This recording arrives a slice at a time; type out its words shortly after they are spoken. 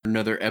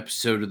another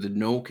episode of the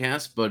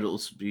Nolecast, but it'll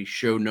be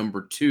show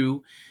number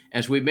 2.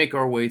 As we make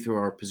our way through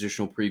our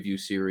positional preview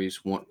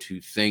series, want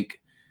to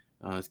thank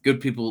good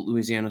people at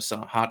Louisiana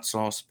Hot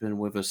Sauce, been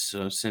with us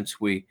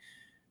since we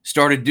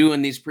started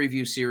doing these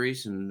preview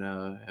series, and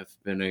have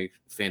been a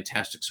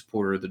fantastic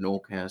supporter of the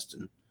Nolecast,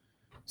 and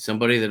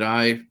somebody that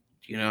I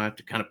have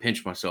to kind of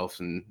pinch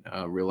myself and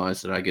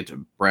realize that I get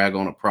to brag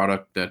on a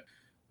product that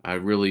I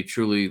really,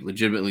 truly,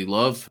 legitimately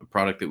love, a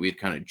product that we had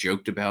kind of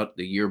joked about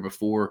the year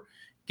before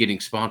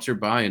getting sponsored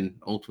by, and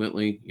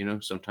ultimately,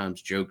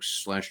 sometimes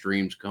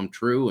jokes/dreams come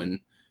true, and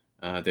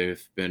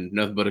they've been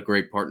nothing but a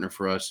great partner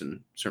for us, and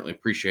certainly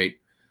appreciate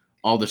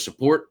all the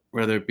support,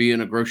 whether it be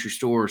in a grocery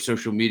store or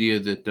social media,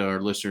 that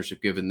our listeners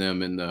have given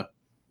them in the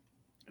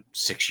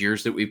 6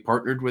 years that we've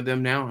partnered with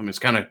them now. I mean, it's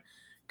kind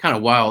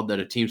of wild that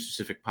a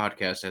team-specific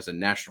podcast has a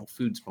national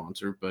food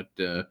sponsor, but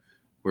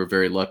we're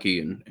very lucky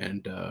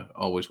and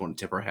always want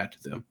to tip our hat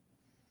to them.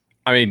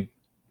 I mean,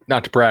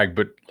 not to brag,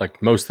 but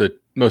like most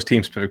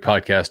team-specific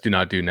podcasts do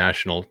not do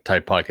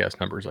national-type podcast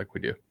numbers like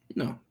we do.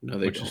 No, they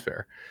which don't. Is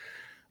fair.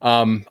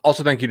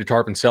 Also, thank you to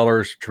Tarpon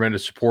Sellers.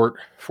 Tremendous support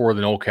for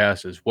the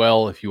Nolecast as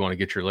well. If you want to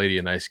get your lady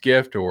a nice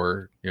gift,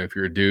 or if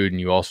you're a dude and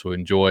you also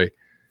enjoy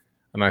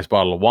a nice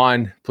bottle of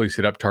wine, please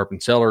hit up Tarpon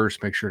Sellers.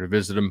 Make sure to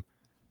visit them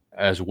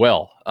as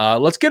well.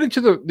 Let's get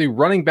into the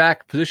running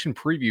back position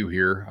preview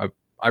here.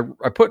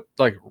 I put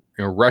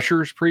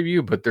rushers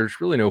preview, but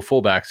there's really no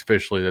fullbacks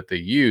officially that they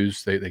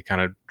use. They kind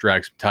of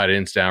drag some tight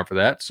ends down for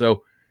that.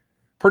 So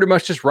pretty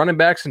much just running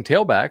backs and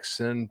tailbacks.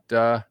 And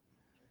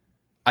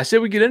I say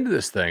we get into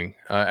this thing.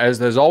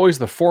 As always,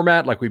 the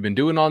format, like we've been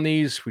doing on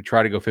these, we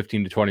try to go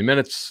 15 to 20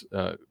 minutes.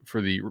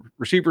 For the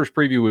receivers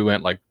preview, we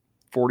went like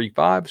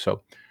 45.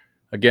 So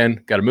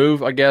again, got to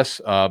move, I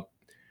guess. We're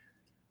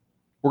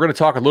going to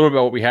talk a little bit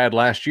about what we had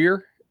last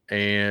year,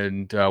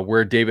 and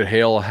where David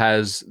Hale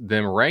has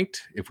them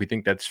ranked, if we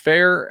think that's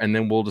fair, and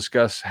then we'll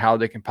discuss how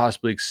they can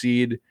possibly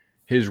exceed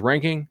his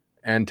ranking,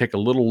 and take a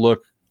little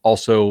look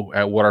also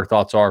at what our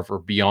thoughts are for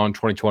beyond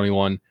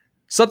 2021,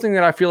 something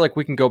that I feel like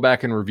we can go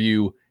back and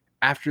review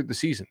after the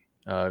season.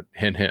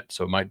 Hint, hint.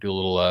 So might do a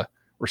little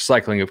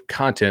recycling of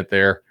content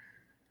there.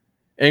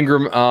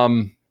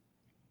 Ingram,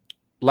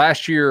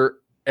 last year,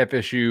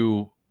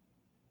 FSU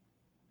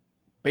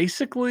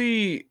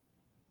basically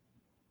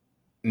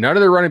none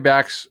of their running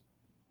backs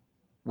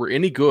were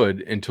any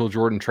good until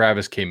Jordan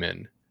Travis came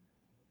in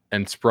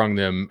and sprung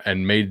them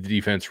and made the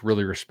defense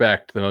really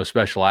respect the most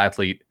special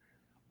athlete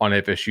on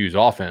FSU's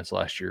offense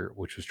last year,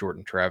 which was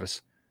Jordan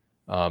Travis.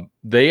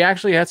 They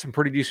actually had some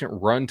pretty decent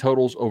run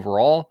totals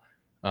overall,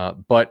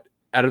 but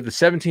out of the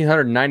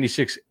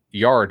 1,796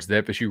 yards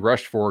that FSU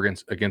rushed for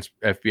against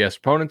FBS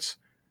opponents,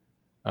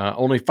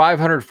 only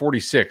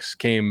 546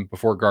 came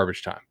before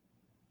garbage time.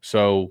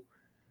 So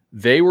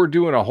they were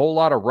doing a whole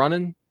lot of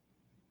running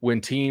when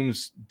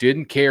teams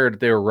didn't care that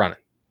they were running.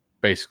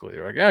 Basically,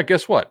 they're like, yeah,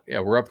 guess what?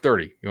 Yeah, we're up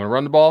 30. You want to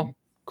run the ball?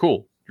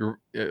 Cool.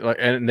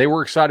 And they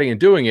were exciting in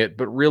doing it,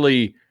 but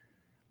really,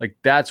 like,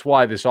 that's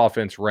why this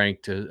offense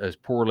ranked as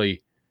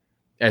poorly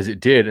as it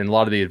did in a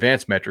lot of the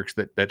advanced metrics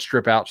that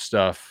strip out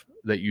stuff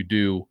that you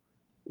do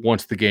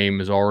once the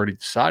game is already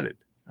decided.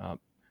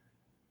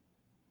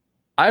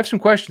 I have some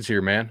questions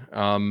here, man,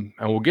 and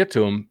we'll get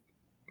to them.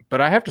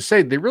 But I have to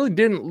say, they really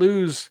didn't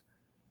lose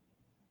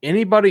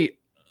anybody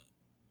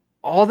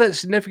all that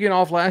significant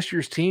off last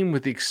year's team,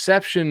 with the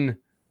exception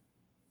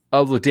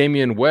of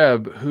LaDamian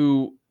Webb,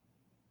 who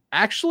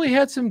actually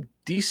had some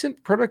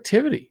decent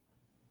productivity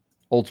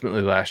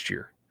ultimately last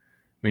year.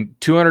 I mean,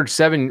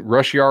 207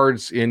 rush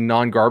yards in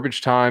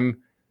non-garbage time.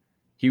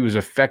 He was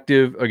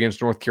effective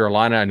against North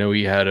Carolina. I know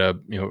he had a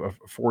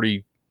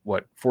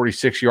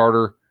 46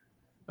 yarder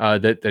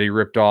that he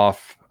ripped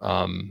off.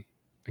 I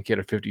think he had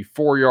a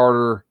 54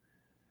 yarder,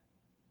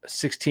 a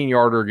 16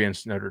 yarder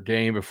against Notre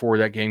Dame before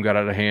that game got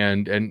out of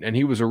hand. And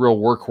he was a real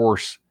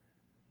workhorse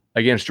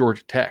against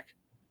Georgia Tech.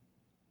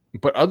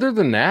 But other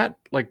than that,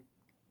 like,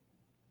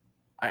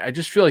 I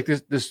just feel like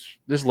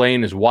this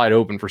lane is wide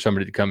open for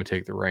somebody to come and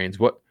take the reins.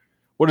 What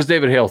does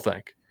David Hale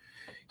think?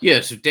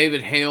 Yeah, so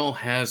David Hale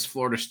has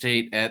Florida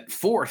State at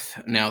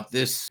 4th. Now,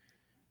 this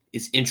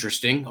is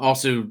interesting.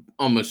 Also,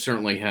 almost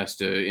certainly has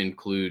to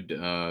include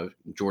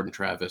Jordan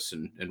Travis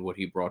and what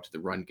he brought to the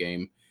run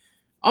game.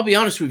 I'll be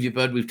honest with you,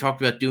 bud. We've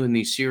talked about doing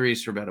these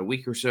series for about a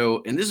week or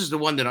so, and this is the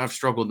one that I've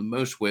struggled the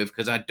most with,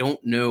 because I don't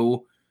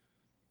know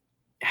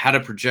how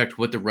to project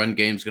what the run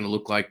game is going to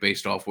look like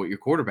based off what your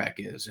quarterback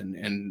is.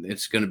 And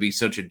it's going to be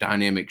such a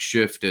dynamic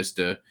shift as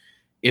to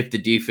if the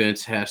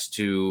defense has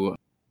to,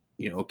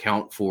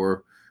 account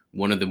for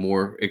one of the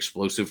more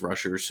explosive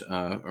rushers,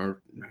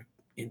 or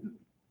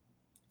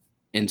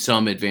in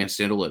some advanced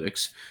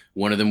analytics,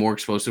 one of the more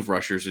explosive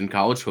rushers in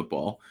college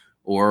football,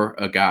 or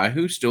a guy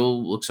who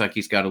still looks like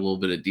he's got a little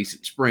bit of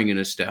decent spring in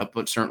his step,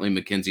 but certainly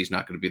McKenzie's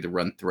not going to be the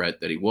run threat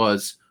that he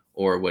was,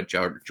 or what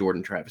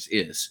Jordan Travis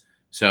is.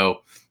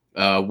 So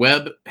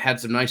Webb had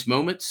some nice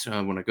moments.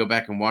 When I go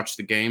back and watch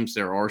the games,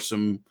 there are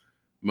some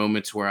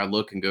moments where I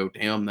look and go,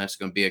 damn, that's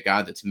going to be a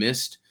guy that's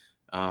missed.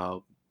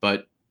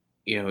 But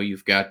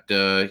you've got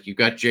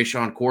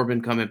Jashaun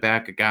Corbin coming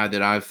back, a guy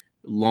that I've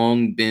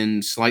long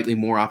been slightly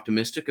more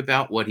optimistic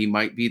about what he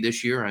might be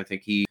this year. I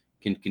think he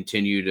can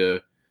continue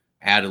to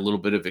add a little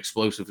bit of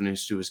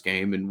explosiveness to his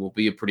game and will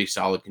be a pretty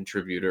solid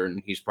contributor.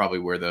 And he's probably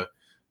where the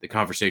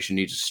conversation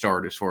needs to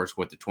start as far as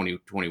what the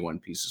 2021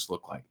 pieces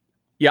look like.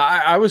 Yeah,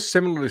 I was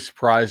similarly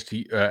surprised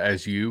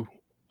as you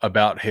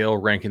about Hale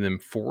ranking them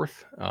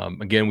fourth.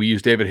 Again, we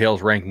use David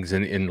Hale's rankings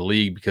in the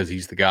league because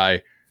he's the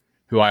guy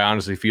who I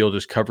honestly feel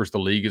just covers the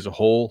league as a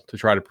whole to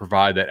try to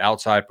provide that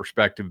outside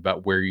perspective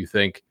about where you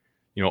think,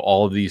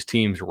 all of these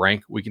teams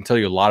rank. We can tell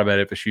you a lot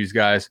about FSU's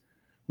guys.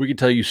 We can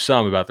tell you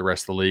some about the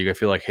rest of the league. I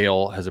feel like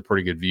Hale has a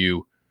pretty good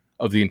view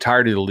of the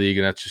entirety of the league,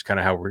 and that's just kind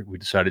of how we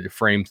decided to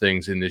frame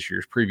things in this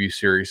year's preview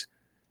series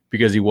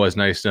because he was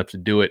nice enough to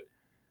do it.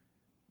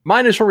 My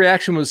initial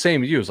reaction was the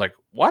same as you. It was like,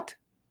 what?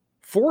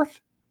 Fourth?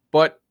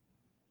 But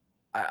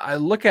I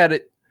look at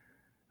it,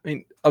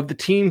 of the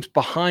teams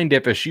behind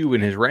FSU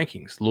in his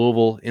rankings,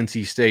 Louisville,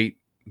 NC State,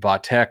 Va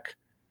Tech,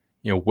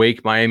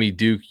 Wake, Miami,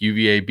 Duke,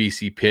 UVA,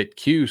 BC, Pitt,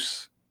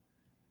 Cuse.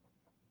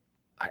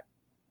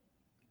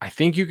 I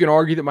think you can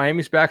argue that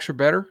Miami's backs are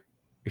better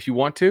if you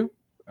want to.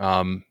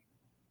 I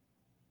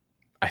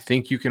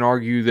think you can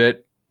argue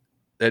that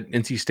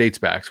NC State's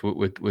backs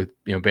with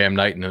Bam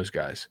Knight and those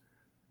guys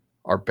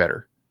are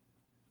better.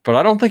 But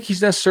I don't think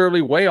he's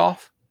necessarily way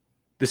off.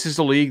 This is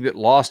a league that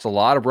lost a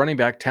lot of running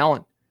back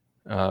talent.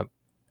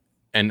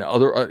 And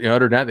other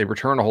than that, they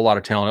return a whole lot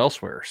of talent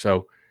elsewhere.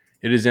 So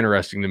it is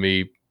interesting to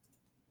me.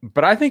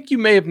 But I think you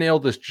may have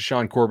nailed this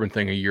Jashaun Corbin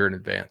thing a year in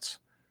advance.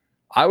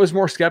 I was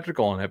more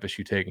skeptical on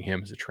FSU taking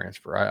him as a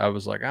transfer. I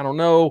was like, I don't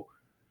know,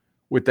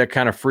 with that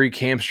kind of freak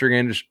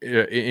hamstring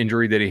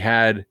injury that he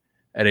had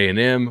at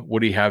A&M,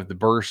 would he have the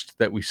burst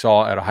that we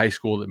saw at a high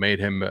school that made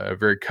him a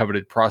very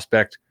coveted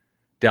prospect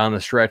down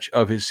the stretch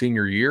of his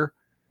senior year?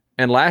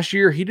 And last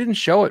year, he didn't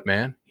show it,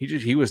 man.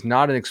 He was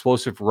not an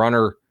explosive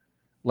runner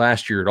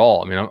last year at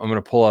all. I'm going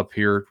to pull up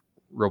here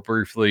real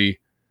briefly.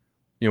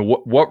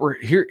 What were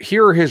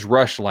here are his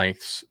rush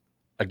lengths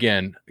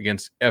again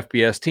against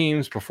FBS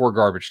teams before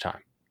garbage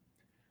time.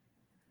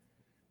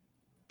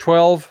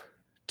 12,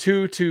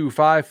 2, 2,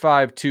 5,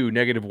 5, 2,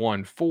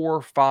 -1,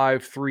 4,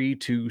 5, 3,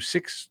 2,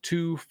 6,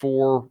 2,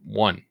 4,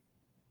 1.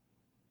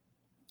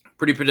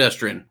 Pretty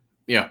pedestrian.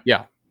 Yeah.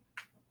 Yeah.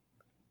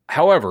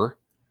 However,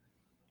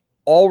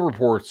 all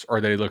reports are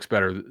that he looks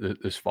better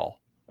this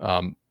fall.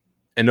 And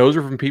those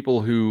are from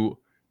people who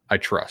I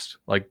trust,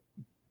 like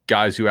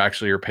guys who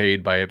actually are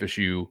paid by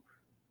FSU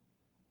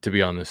to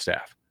be on this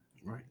staff.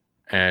 Right.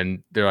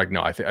 And they're like,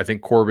 no, I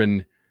think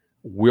Corbin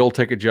will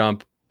take a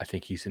jump. I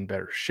think he's in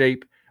better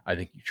shape. I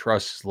think you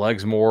trust his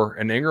legs more.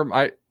 And Ingram,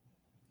 I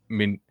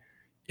mean,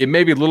 it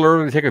may be a little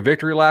early to take a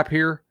victory lap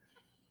here,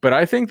 but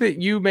I think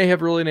that you may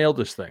have really nailed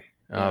this thing.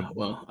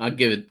 Well, I'll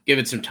give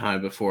it some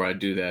time before I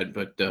do that.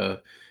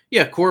 But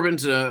yeah,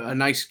 Corbin's a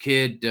nice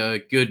kid,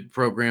 good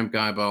program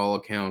guy by all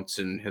accounts,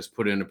 and has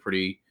put in a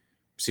pretty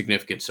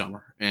significant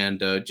summer. And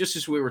just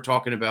as we were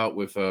talking about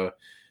with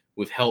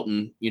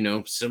Helton,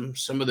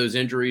 some of those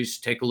injuries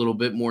take a little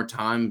bit more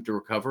time to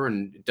recover,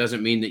 and it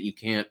doesn't mean that you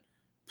can't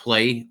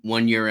play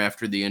 1 year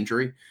after the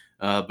injury.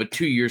 But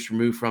 2 years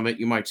removed from it,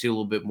 you might see a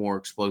little bit more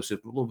explosive,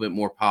 a little bit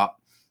more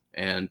pop.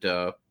 And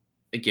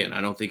again,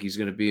 I don't think he's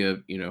going to be a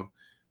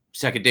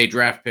second day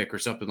draft pick or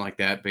something like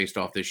that based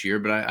off this year.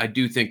 But I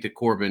do think that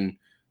Corbin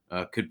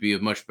could be a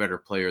much better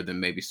player than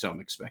maybe some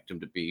expect him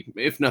to be,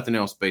 if nothing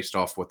else, based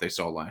off what they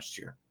saw last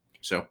year.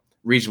 So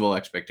reasonable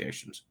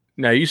expectations.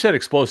 Now, you said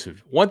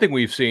explosive. One thing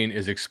we've seen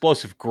is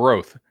explosive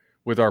growth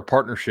with our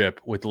partnership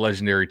with the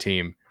Legendary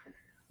team.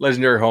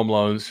 Legendary Home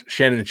Loans.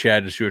 Shannon and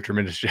Chad just do a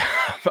tremendous job.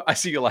 I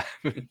see you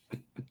laughing.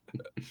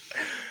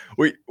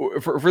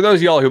 For those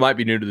of y'all who might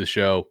be new to the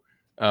show,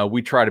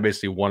 we try to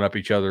basically one-up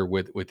each other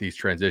with these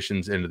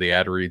transitions into the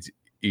ad reads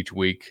each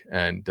week.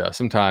 And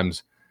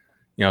sometimes,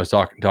 I was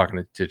talking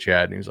to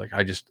Chad, and he was like,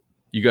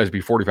 you guys be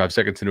 45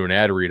 seconds into an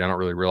ad read. I don't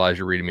really realize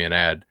you're reading me an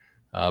ad.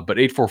 But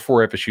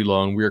 844 FSU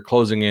Loan, we are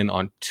closing in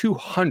on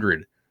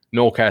 200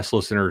 Nolecast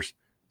listeners,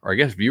 or I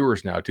guess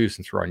viewers now too,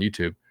 since we're on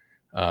YouTube.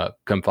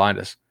 Come find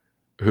us,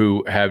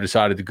 who have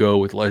decided to go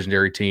with the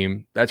Legendary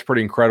team. That's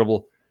pretty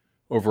incredible.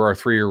 Over our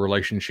 3-year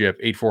relationship,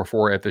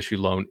 844 FSU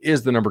Loan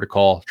is the number to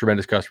call.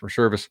 Tremendous customer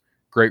service,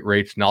 great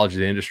rates, knowledge of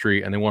the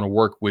industry, and they want to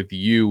work with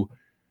you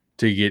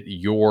to get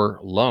your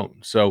loan.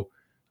 So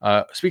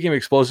speaking of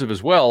explosive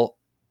as well,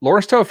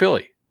 Lawrence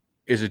Toafili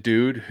is a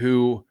dude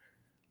who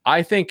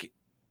I think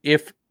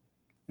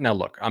now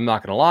look, I'm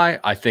not going to lie,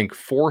 I think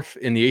fourth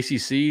in the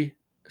ACC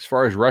as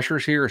far as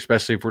rushers here,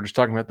 especially if we're just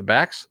talking about the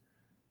backs,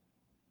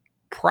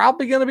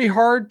 probably going to be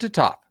hard to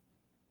top.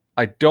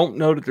 I don't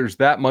know that there's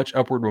that much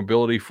upward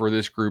mobility for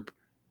this group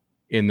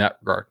in that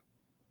regard.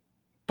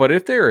 But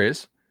if there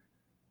is,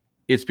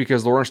 it's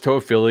because Lawrence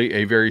Toafili,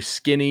 a very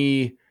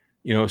skinny,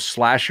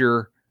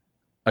 slasher,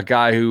 a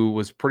guy who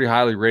was pretty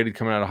highly rated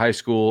coming out of high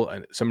school,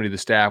 and somebody the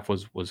staff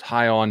was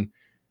high on.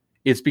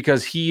 It's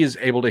because he is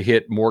able to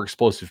hit more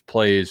explosive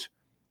plays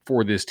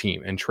for this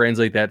team and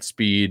translate that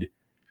speed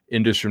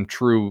into some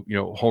true,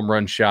 home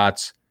run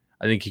shots.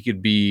 I think he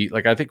could be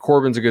like, I think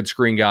Corbin's a good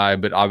screen guy,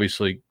 but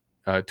obviously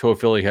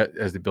Toafili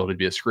has the ability to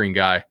be a screen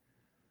guy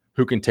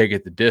who can take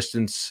it the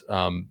distance.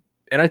 And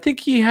I think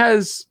he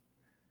has,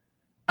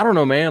 I don't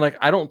know, man. Like,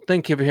 I don't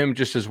think of him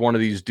just as one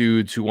of these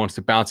dudes who wants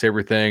to bounce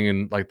everything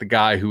and like the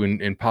guy who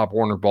in Pop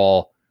Warner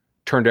ball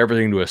turned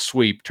everything to a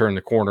sweep, turned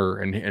the corner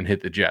and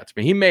hit the Jets. I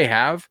mean, he may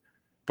have,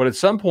 but at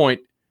some point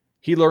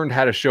he learned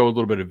how to show a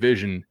little bit of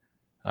vision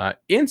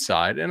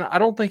inside. And I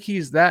don't think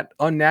he's that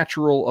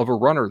unnatural of a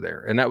runner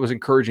there. And that was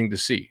encouraging to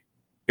see.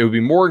 It would be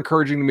more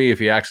encouraging to me if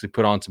he actually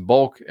put on some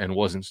bulk and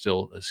wasn't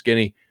still as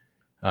skinny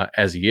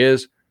as he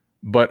is.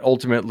 But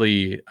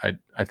ultimately,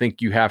 I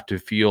think you have to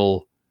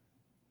feel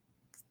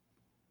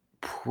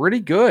pretty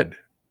good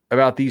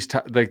about these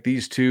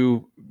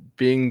two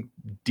being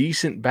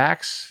decent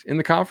backs in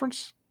the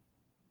conference.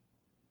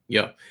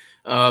 Yeah.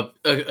 A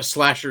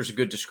slasher is a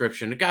good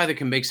description. A guy that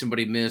can make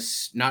somebody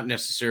miss, not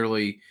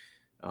necessarily,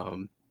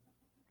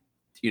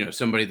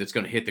 somebody that's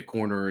going to hit the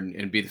corner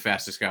and be the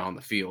fastest guy on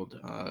the field.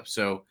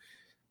 So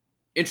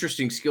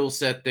interesting skill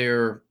set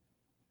there.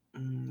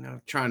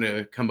 I'm trying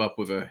to come up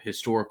with a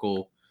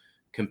historical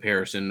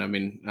comparison. I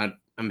mean,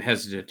 I'm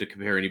hesitant to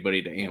compare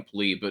anybody to Amp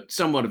Lee, but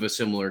somewhat of a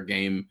similar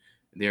game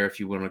there if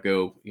you want to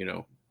go,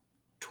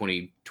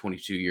 20,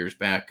 22 years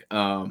back.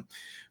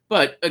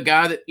 But a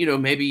guy that,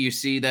 maybe you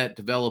see that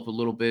develop a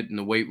little bit in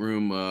the weight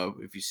room.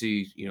 If you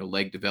see,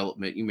 leg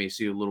development, you may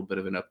see a little bit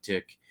of an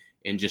uptick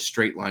in just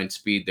straight line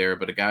speed there.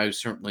 But a guy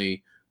who's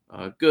certainly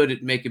good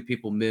at making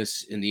people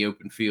miss in the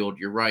open field.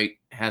 You're right,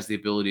 has the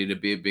ability to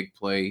be a big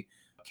play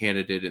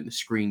candidate in the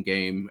screen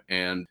game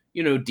and,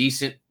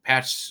 decent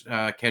patch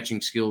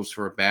catching skills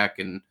for a back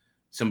and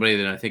somebody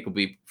that I think will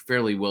be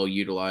fairly well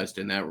utilized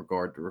in that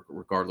regard,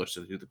 regardless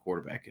of who the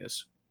quarterback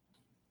is.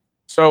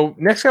 So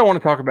next guy I want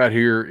to talk about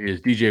here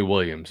is DJ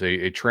Williams,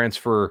 a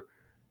transfer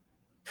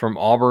from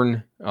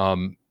Auburn.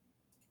 Man,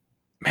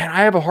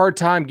 I have a hard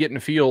time getting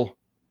a feel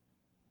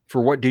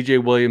for what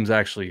DJ Williams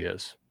actually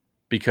is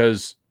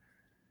because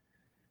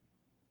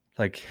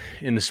like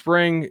in the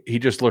spring, he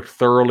just looked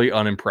thoroughly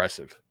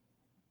unimpressive.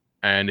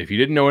 And if you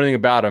didn't know anything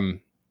about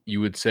him, you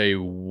would say,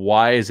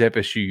 why is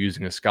FSU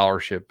using a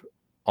scholarship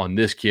on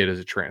this kid as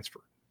a transfer?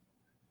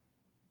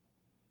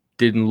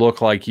 Didn't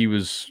look like he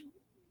was,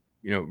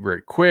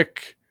 very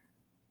quick.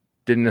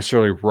 Didn't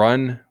necessarily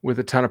run with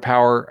a ton of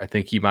power. I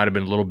think he might have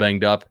been a little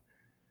banged up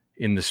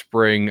in the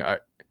spring.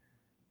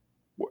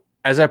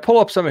 As I pull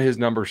up some of his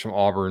numbers from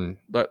Auburn,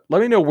 let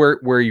me know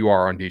where you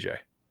are on DJ.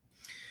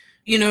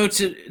 It's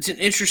an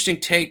interesting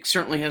take.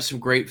 Certainly has some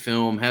great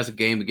film. Has a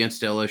game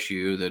against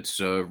LSU that's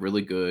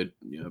really good.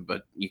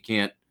 But you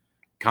can't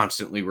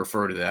constantly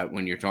refer to that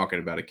when you're talking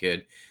about a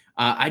kid.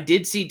 I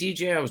did see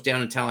DJ. I was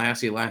down in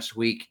Tallahassee last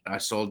week. I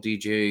saw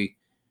DJ.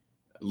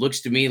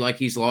 Looks to me like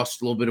he's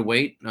lost a little bit of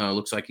weight.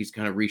 Looks like he's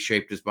kind of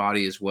reshaped his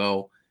body as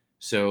well.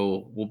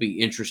 So will be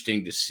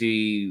interesting to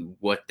see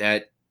what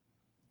that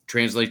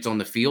translates on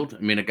the field.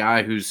 I mean, a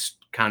guy who's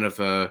kind of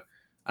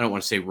I don't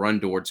want to say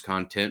run towards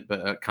contact,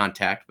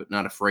 but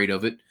not afraid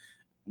of it.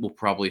 Will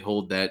probably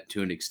hold that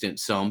to an extent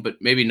some, but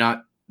maybe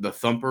not the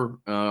thumper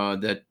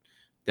that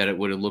it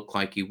would have looked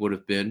like he would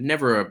have been.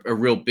 Never a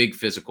real big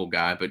physical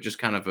guy, but just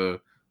kind of a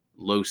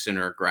low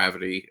center of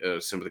gravity.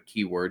 Some of the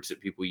key words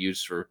that people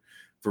use for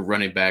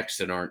running backs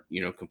that aren't,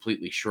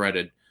 completely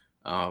shredded.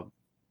 I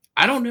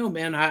don't know,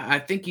 man. I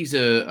think he's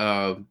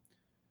I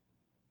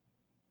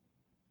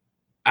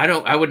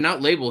would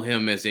not label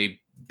him as a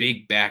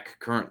big back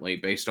currently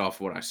based off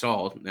what I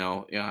saw.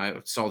 Now, I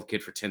saw the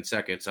kid for 10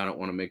 seconds. I don't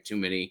want to make too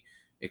many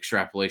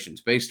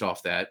extrapolations based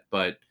off that,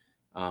 but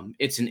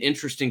it's an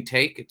interesting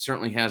take. It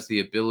certainly has the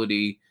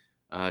ability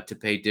to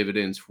pay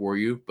dividends for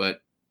you,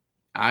 but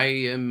I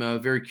am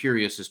very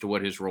curious as to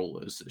what his role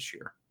is this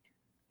year.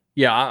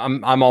 Yeah,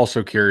 I'm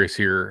also curious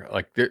here.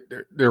 Like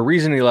the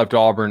reason he left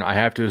Auburn, I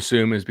have to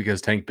assume, is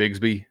because Tank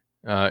Bigsby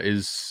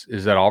is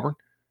at Auburn,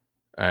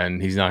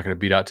 and he's not going to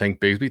beat out Tank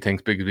Bigsby.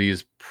 Tank Bigsby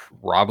is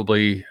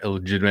probably a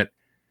legitimate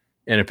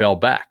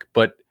NFL back,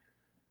 but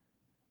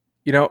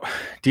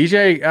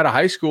DJ out of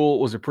high school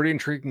was a pretty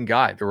intriguing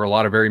guy. There were a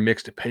lot of very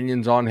mixed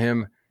opinions on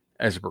him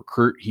as a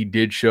recruit. He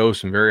did show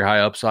some very high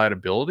upside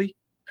ability,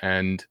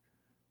 and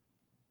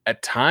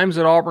at times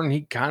at Auburn,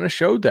 he kind of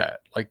showed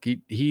that. Like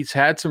he's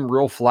had some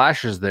real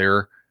flashes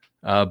there,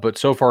 but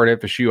so far at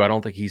FSU, I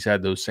don't think he's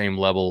had those same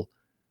level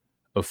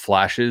of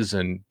flashes.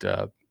 And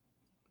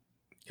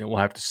we'll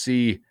have to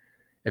see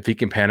if he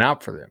can pan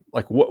out for them.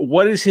 Like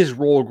what is his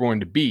role going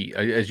to be?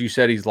 As you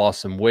said, he's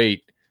lost some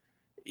weight.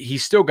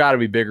 He's still got to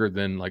be bigger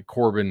than like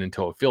Corbin and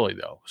Toafili,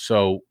 though.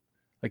 So,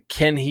 like,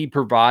 can he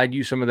provide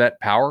you some of that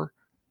power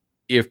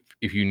if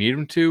you need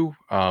him to?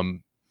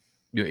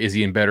 Is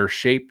he in better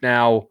shape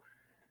now?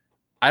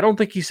 I don't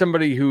think he's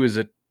somebody who is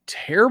a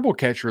terrible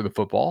catcher of the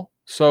football.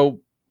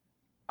 So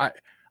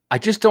I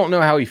just don't know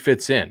how he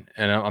fits in.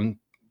 And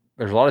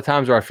there's a lot of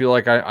times where I feel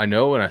like I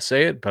know and I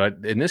say it,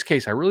 but in this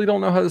case, I really don't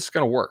know how this is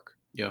going to work.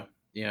 Yeah.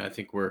 I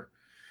think we're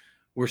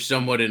we're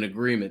somewhat in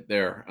agreement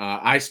there.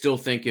 I still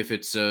think if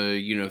it's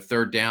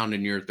third down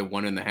and you're at the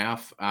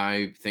 1.5,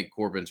 I think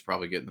Corbin's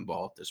probably getting the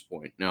ball at this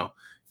point. Now,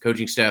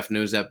 coaching staff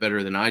knows that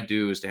better than I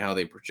do as to how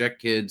they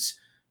project kids.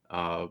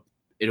 Uh,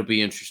 it'll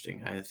be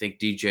interesting. I think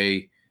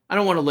DJ. I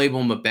don't want to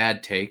label him a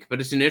bad take, but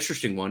it's an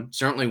interesting one.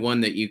 Certainly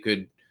one that you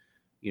could,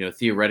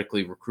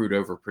 theoretically recruit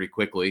over pretty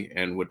quickly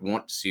and would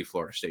want to see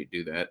Florida State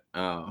do that.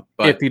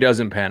 But if he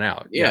doesn't pan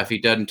out. Yeah, if he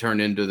doesn't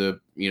turn into the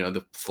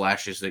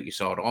flashes that you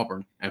saw at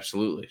Auburn,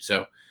 absolutely.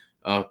 So,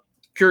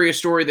 curious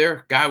story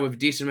there. Guy with a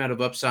decent amount of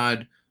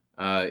upside.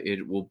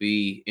 It will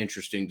be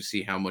interesting to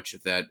see how much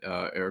of that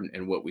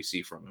and what we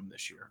see from him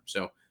this year.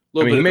 So, a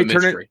little bit of a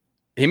mystery.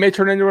 He may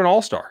turn into an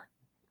all-star,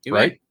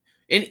 right?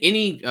 In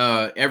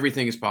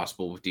everything is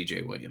possible with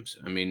DJ Williams.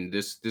 I mean,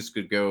 this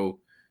could go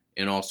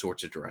in all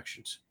sorts of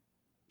directions.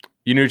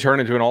 You knew turn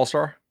into an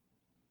all-star?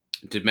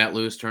 Did Matt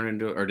Lewis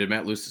did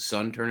Matt Lewis's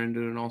son turn into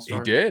an all-star?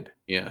 He did.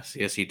 Yes,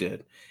 he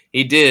did.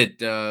 He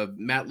did.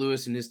 Matt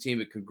Lewis and his team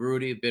at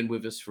Congruity have been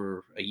with us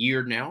for a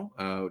year now.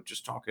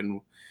 Just talking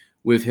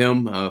with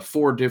him.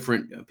 4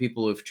 different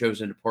people have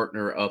chosen to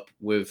partner up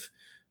with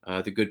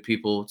the good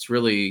people. It's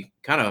really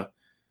kind of,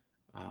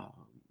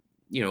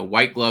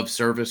 white glove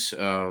service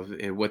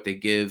and what they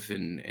give,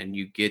 and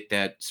you get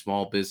that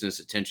small business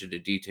attention to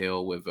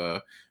detail with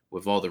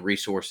all the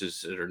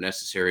resources that are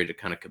necessary to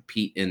kind of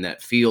compete in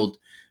that field.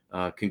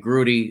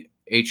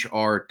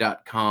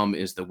 CongruityHR.com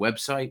is the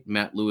website.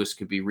 Matt Lewis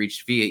can be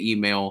reached via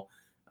email,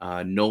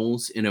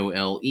 Noles,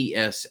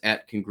 Noles,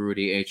 at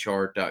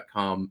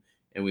CongruityHR.com.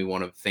 And we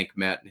want to thank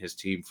Matt and his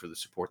team for the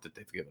support that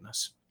they've given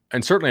us.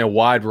 And certainly a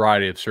wide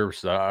variety of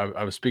services.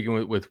 I was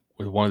speaking with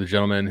one of the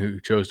gentlemen who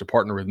chose to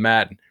partner with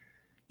Matt. And,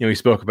 he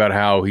spoke about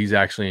how he's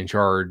actually in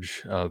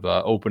charge of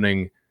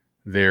opening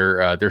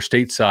their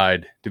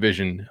stateside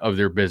division of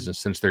their business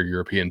since they're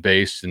European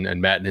based. And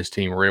Matt and his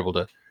team were able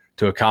to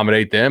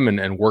accommodate them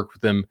and work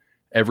with them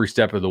every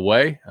step of the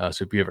way.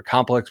 So if you have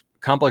a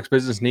complex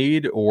business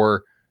need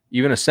or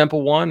even a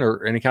simple one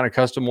or any kind of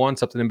custom one,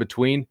 something in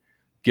between,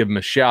 give them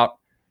a shout.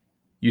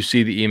 You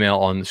see the email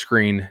on the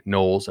screen,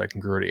 Noles at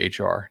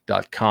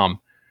congruityhr.com.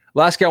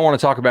 Last guy I want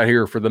to talk about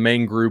here for the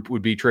main group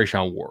would be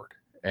Treshaun Ward.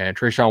 And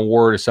Treshaun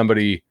Ward is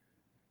somebody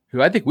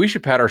who I think we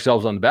should pat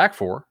ourselves on the back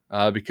for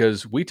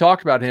because we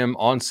talked about him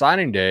on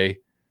signing day,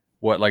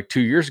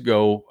 2 years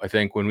ago, I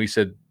think, when we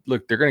said,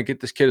 look, they're going to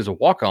get this kid as a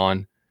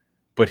walk-on,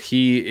 but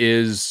he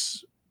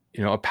is,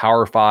 a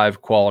Power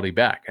 5 quality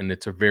back, and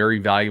it's a very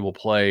valuable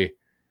play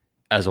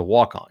as a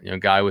walk-on. A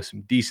guy with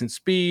some decent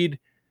speed.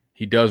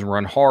 He does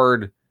run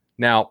hard.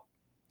 Now,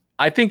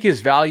 I think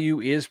his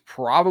value is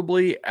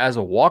probably as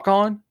a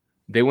walk-on.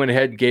 They went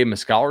ahead and gave him a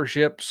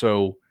scholarship,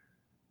 so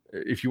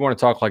if you want to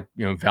talk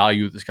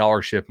value of the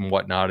scholarship and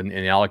whatnot and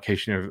the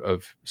allocation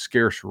of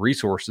scarce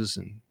resources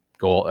and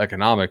goal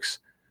economics,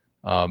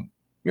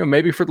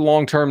 maybe for the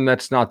long term,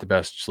 that's not the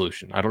best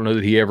solution. I don't know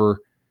that he ever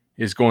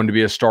is going to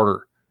be a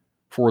starter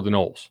for the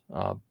Noles.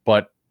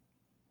 But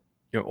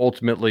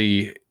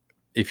ultimately,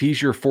 if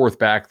he's your 4th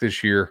back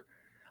this year,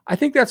 I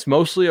think that's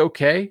mostly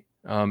okay.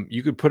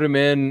 You could put him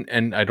in,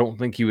 and I don't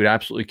think he would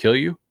absolutely kill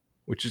you,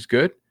 which is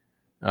good.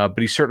 But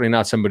he's certainly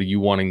not somebody you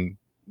want to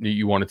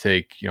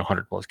take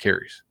 100 plus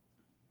carries.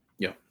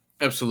 Yeah,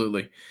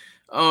 absolutely.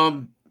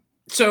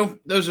 So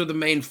those are the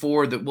main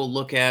 4 that we'll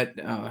look at.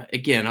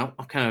 Again, I'll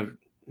kind of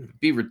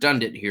be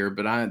redundant here,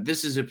 but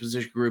this is a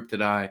position group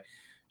that I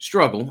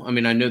struggle. I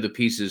mean, I know the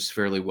pieces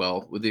fairly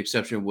well, with the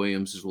exception of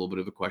Williams is a little bit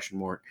of a question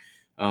mark.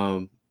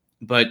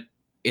 But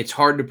it's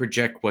hard to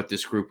project what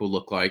this group will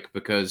look like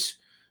because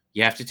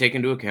you have to take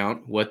into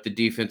account what the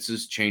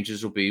defense's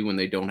changes will be when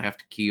they don't have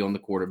to key on the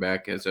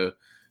quarterback as a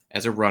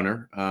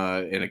runner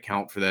and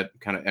account for that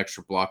kind of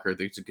extra blocker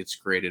that gets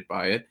created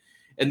by it.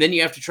 And then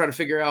you have to try to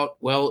figure out,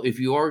 well, if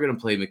you are going to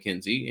play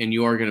McKenzie and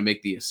you are going to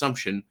make the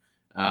assumption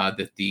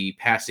that the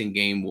passing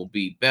game will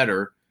be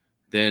better,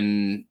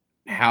 then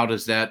how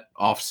does that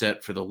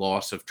offset for the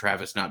loss of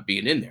Travis not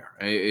being in there?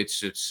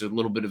 It's a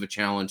little bit of a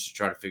challenge to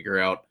try to figure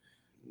out,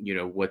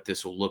 what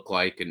this will look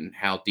like and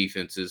how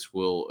defenses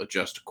will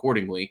adjust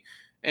accordingly.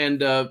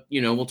 And,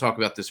 we'll talk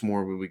about this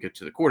more when we get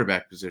to the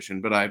quarterback position,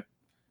 but I,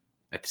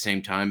 at the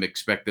same time,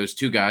 expect those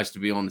 2 guys to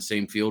be on the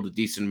same field a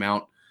decent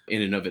amount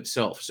in and of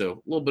itself. So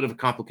a little bit of a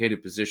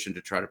complicated position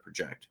to try to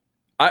project.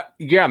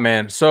 Yeah,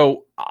 man.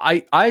 So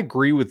I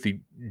agree with the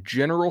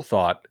general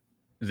thought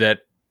that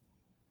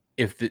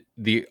if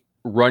the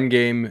run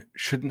game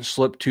shouldn't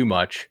slip too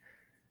much,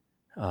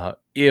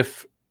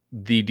 if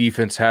the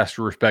defense has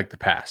to respect the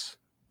pass.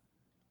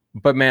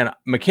 But man,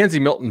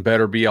 Mackenzie Milton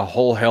better be a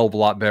whole hell of a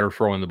lot better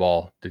throwing the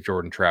ball than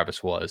Jordan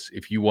Travis was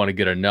if you want to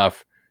get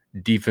enough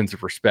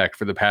defensive respect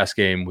for the pass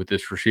game with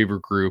this receiver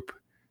group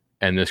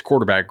and this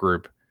quarterback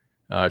group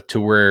to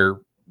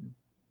where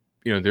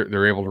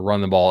they're able to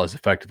run the ball as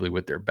effectively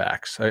with their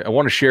backs. I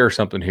want to share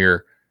something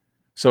here.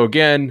 So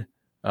again,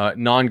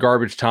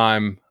 non-garbage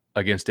time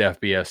against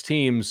FBS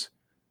teams,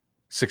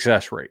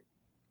 success rate.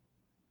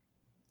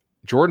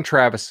 Jordan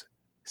Travis,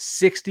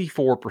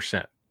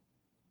 64%.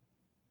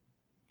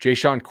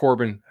 Jashaun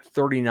Corbin,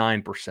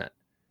 39%.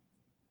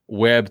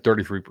 Webb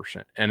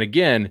 33%. And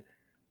again,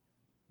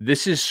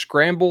 this is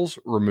scrambles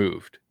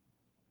removed.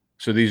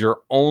 So these are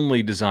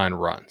only design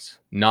runs,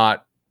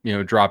 not,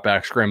 drop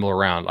back, scramble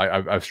around.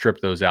 I've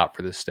stripped those out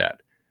for this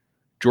stat.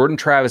 Jordan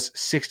Travis,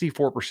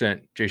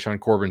 64%, Jashaun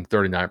Corbin,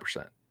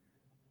 39%.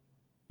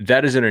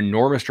 That is an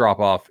enormous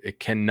drop-off. It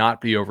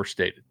cannot be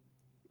overstated.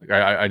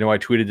 I know I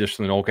tweeted this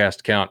from the Nolecast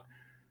account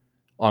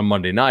on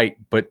Monday night,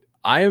 but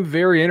I am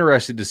very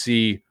interested to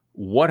see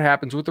what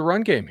happens with the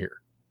run game here.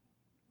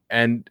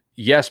 And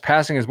yes,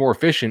 passing is more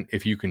efficient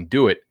if you can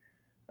do it,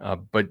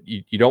 but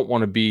you don't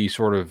want to be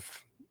sort of,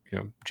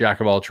 jack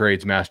of all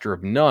trades, master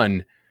of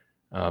none.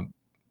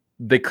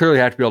 They clearly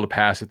have to be able to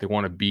pass if they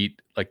want to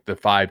beat like the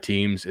 5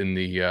 teams in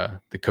the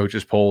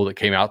coaches poll that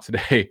came out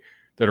today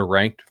that are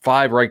ranked.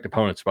 5 ranked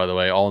opponents, by the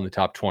way, all in the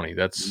top 20.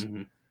 That's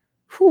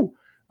whew.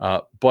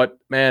 But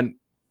man,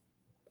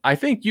 I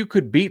think you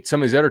could beat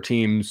some of these other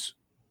teams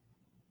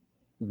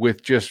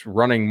with just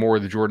running more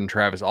of the Jordan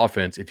Travis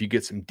offense if you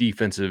get some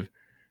defensive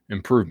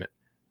improvement.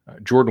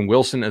 Jordan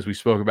Wilson, as we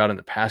spoke about in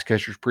the pass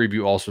catchers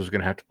preview, also is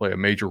going to have to play a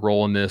major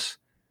role in this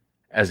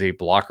as a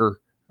blocker,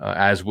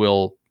 as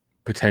will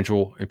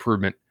potential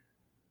improvement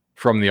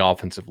from the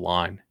offensive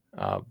line.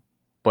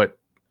 But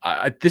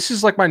this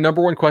is like my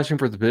number one question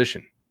for the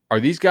position.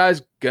 Are these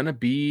guys going to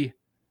be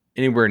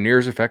anywhere near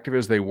as effective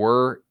as they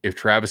were if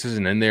Travis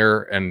isn't in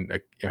there and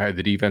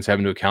the defense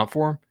having to account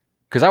for him?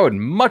 Because I would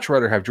much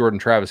rather have Jordan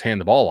Travis hand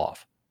the ball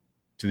off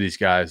to these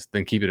guys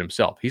than keep it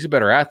himself. He's a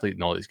better athlete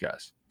than all these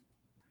guys.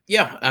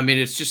 Yeah, I mean,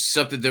 it's just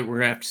something that we're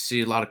going to have to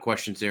see a lot of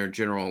questions there in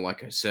general.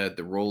 Like I said,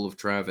 the role of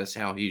Travis,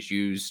 how he's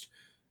used,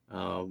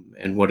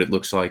 and what it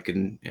looks like.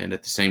 And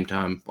at the same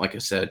time, like I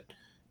said, I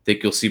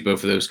think you'll see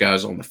both of those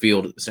guys on the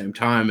field at the same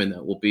time, and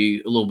that will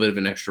be a little bit of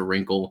an extra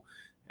wrinkle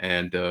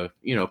and,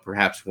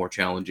 perhaps more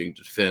challenging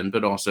to defend.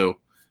 But also,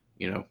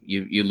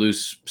 you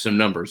lose some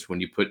numbers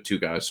when you put 2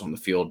 guys on the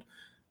field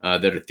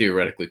that are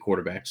theoretically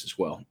quarterbacks as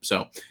well.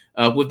 So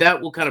with that,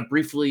 we'll kind of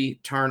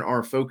briefly turn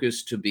our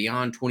focus to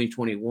beyond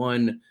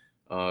 2021.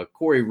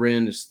 Corey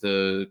Wren is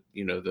the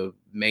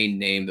main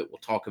name that we'll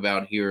talk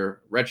about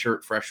here.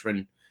 Redshirt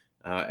freshman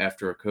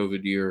after a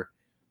COVID year,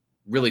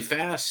 really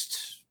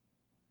fast.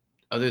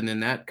 Other than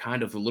that,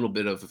 kind of a little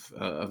bit of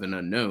an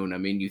unknown. I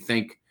mean, you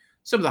think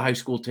some of the high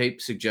school tape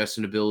suggests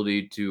an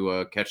ability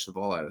to catch the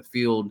ball out of the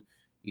field.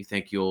 You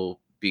think you'll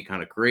be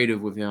kind of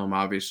creative with him.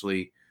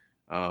 Obviously,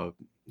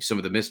 some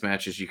of the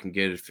mismatches you can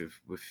get if you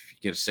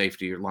get a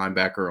safety or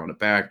linebacker on a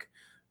back,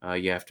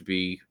 you have to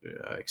be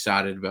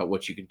excited about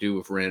what you can do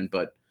with Wren.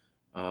 But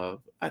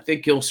I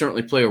think he'll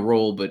certainly play a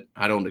role, but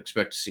I don't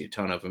expect to see a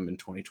ton of him in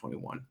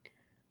 2021.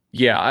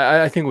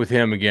 Yeah, I think with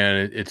him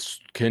again, it's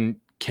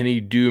can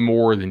he do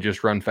more than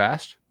just run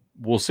fast?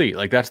 We'll see.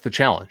 Like that's the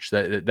challenge.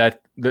 The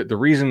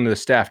reason the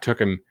staff took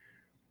him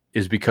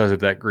is because of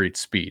that great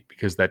speed,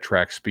 because that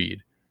track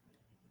speed.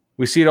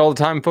 We see it all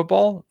the time in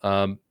football.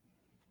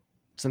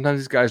 Sometimes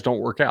these guys don't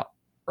work out,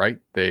 right?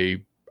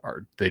 They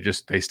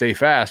stay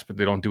fast, but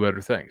they don't do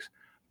other things.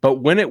 But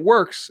when it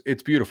works,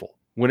 it's beautiful.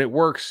 When it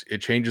works, it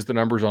changes the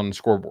numbers on the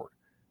scoreboard.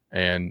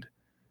 And,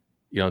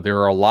 there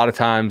are a lot of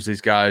times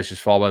these guys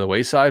just fall by the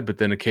wayside, but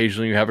then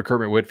occasionally you have a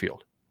Kermit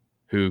Whitfield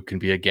who can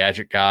be a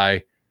gadget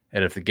guy.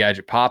 And if the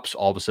gadget pops,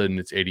 all of a sudden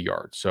it's 80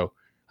 yards. So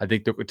I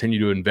think they'll continue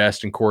to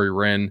invest in Corey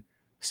Wren,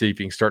 see if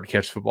he can start to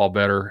catch the football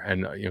better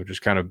and,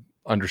 just kind of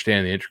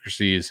understand the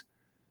intricacies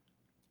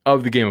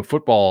of the game of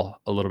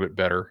football a little bit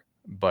better.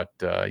 But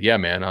yeah,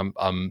 man,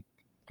 I'm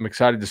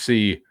excited to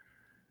see,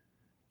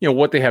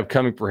 what they have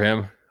coming for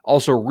him.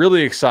 Also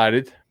really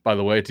excited, by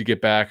the way, to get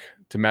back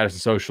to Madison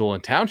Social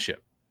and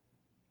Township.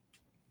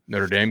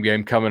 Notre Dame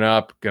game coming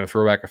up. Going to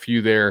throw back a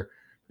few there.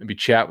 Maybe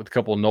chat with a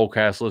couple of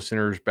Nolecast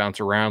listeners,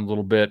 bounce around a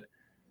little bit,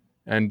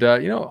 and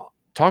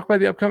talk about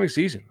the upcoming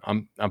season.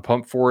 I'm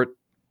pumped for it.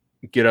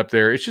 Get up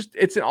there.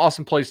 It's an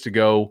awesome place to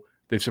go.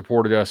 They've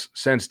supported us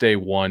since day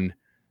one.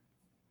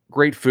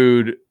 Great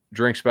food,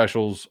 drink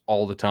specials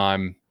all the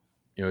time.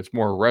 It's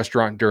more a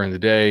restaurant during the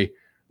day.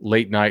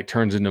 Late night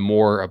turns into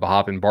more of a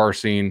hop and bar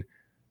scene.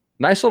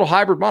 Nice little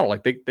hybrid model.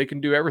 Like they can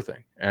do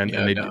everything, and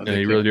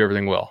they really do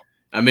everything well.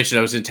 I mentioned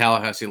I was in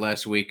Tallahassee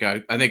last week.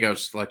 I think I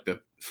was like the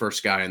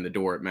first guy in the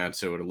door at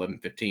Matso at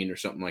 11:15 or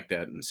something like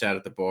that, and sat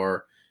at the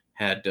bar.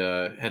 Had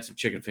some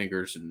chicken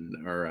fingers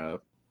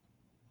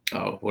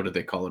what did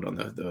they call it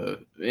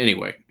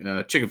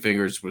on chicken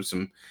fingers with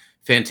some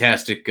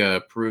fantastic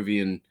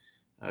Peruvian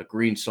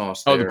green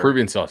sauce there. Oh, the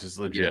Peruvian sauce is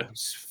legit. Yeah,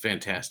 it's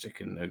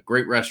fantastic and a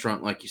great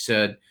restaurant, like you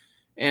said.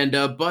 And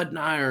Bud and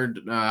I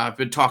I've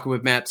been talking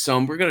with Matt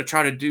some. We're going to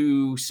try to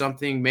do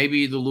something,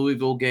 maybe the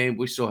Louisville game.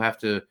 We still have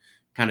to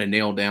kind of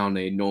nail down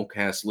a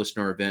Nolecast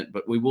listener event,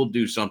 but we will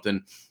do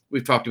something.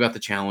 We've talked about the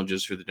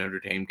challenges for the Notre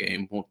Dame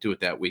game. Won't do it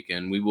that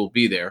weekend. We will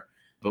be there,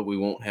 but we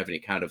won't have any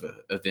kind of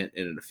event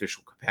in an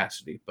official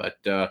capacity.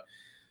 But to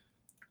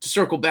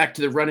circle back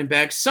to the running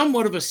back,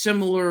 somewhat of a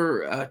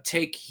similar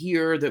take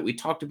here that we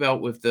talked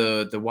about with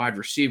the wide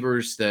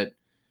receivers, that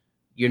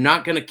you're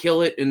not going to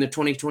kill it in the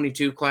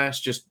 2022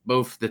 class, just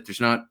both that there's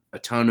not a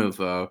ton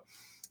of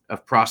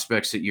of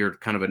prospects that you're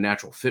kind of a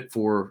natural fit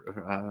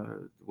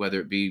for,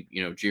 whether it be,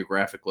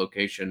 geographic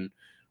location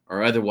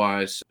or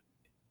otherwise.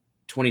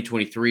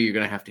 2023, you're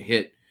going to have to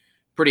hit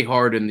pretty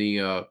hard in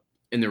the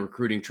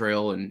recruiting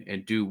trail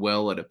and do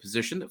well at a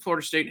position that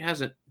Florida State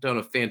hasn't done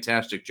a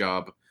fantastic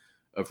job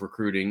of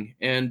recruiting.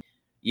 And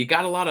you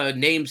got a lot of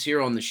names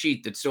here on the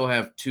sheet that still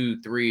have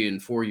 2, 3,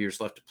 and 4 years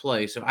left to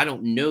play. So I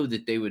don't know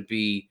that they would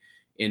be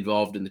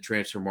involved in the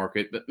transfer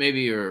market, but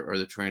maybe or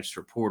the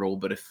transfer portal.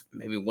 But if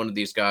maybe one of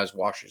these guys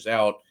washes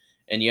out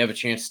and you have a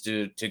chance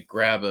to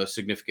grab a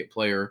significant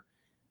player,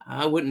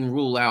 I wouldn't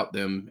rule out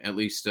them at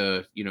least,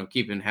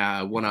 keeping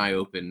one eye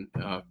open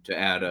to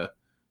add a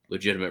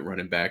legitimate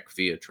running back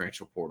via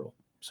transfer portal.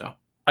 So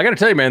I got to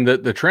tell you, man,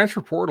 the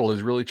transfer portal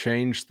has really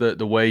changed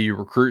the way you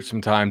recruit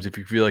sometimes if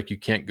you feel like you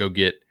can't go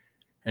get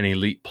an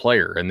elite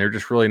player. And they're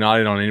just really not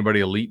in on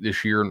anybody elite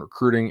this year in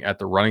recruiting at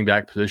the running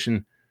back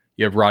position.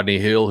 You have Rodney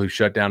Hill, who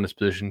shut down his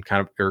position,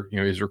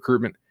 his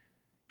recruitment,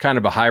 kind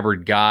of a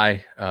hybrid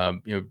guy.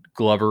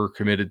 Glover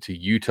committed to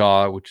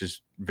Utah, which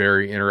is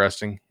very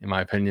interesting in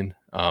my opinion.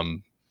 I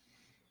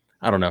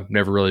don't know,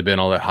 never really been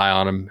all that high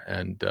on him.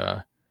 And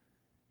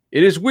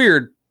it is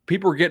weird.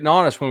 People were getting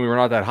on us when we were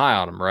not that high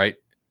on him, right?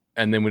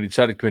 And then when he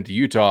decided to commit to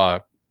Utah,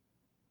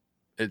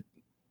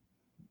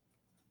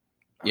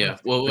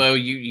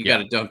 you got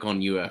to dunk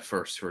on UF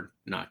first for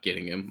not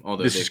getting him.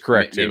 Although this is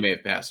correct, they may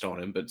have passed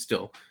on him, but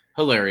still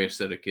hilarious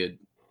that a kid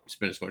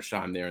spent as much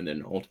time there and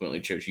then ultimately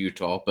chose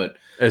Utah. But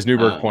as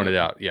Newberg pointed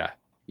out,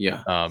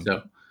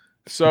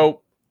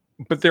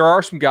 but there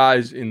are some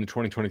guys in the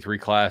 2023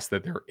 class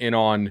that they're in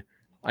on.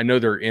 I know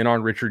they're in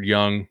on Richard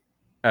Young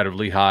out of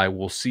Lehigh.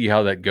 We'll see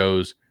how that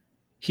goes.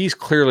 He's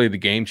clearly the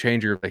game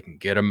changer if they can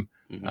get him.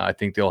 Mm-hmm. I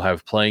think they'll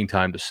have playing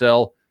time to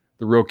sell.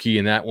 The real key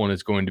in that one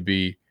is going to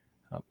be,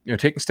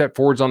 taking step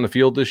forwards on the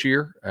field this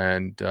year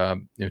and,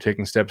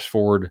 taking steps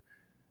forward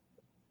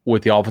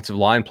with the offensive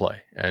line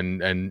play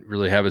and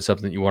really having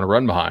something that you want to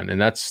run behind. And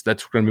that's going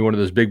to be one of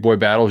those big boy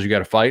battles you got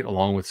to fight,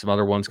 along with some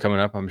other ones coming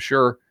up, I'm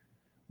sure,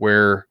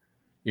 where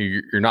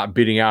you're not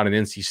beating out an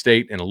NC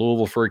State and a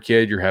Louisville for a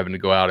kid. You're having to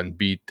go out and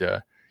beat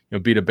a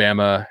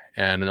Bama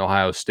and an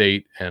Ohio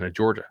State and a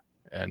Georgia.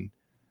 And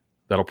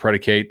that'll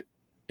predicate,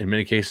 in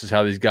many cases,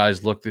 how these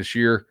guys look this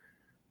year.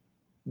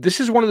 This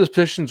is one of those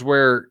positions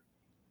where,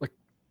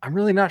 I'm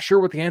really not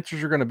sure what the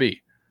answers are going to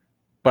be,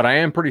 but I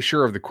am pretty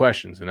sure of the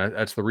questions. And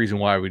that's the reason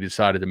why we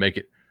decided to make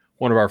it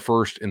one of our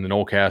first in the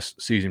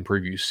Nolecast season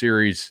preview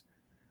series.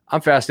 I'm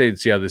fascinated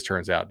to see how this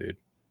turns out, dude.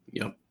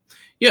 Yep.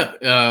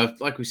 Yeah.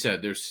 Like we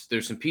said, there's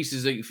some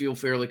pieces that you feel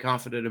fairly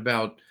confident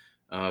about.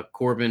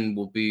 Corbin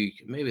will be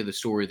maybe the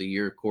story of the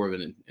year,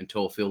 Corbin and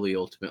Toafili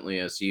ultimately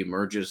as he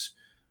emerges.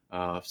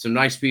 Some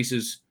nice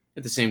pieces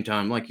at the same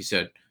time. Like you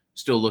said,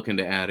 still looking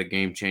to add a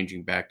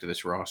game-changing back to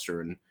this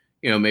roster. And,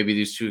 maybe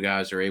these two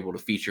guys are able to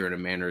feature in a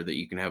manner that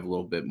you can have a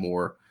little bit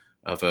more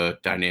of a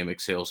dynamic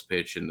sales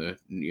pitch in the,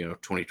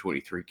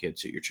 2023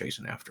 kids that you're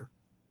chasing after.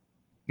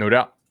 No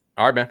doubt.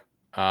 All right, man.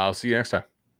 I'll see you next time.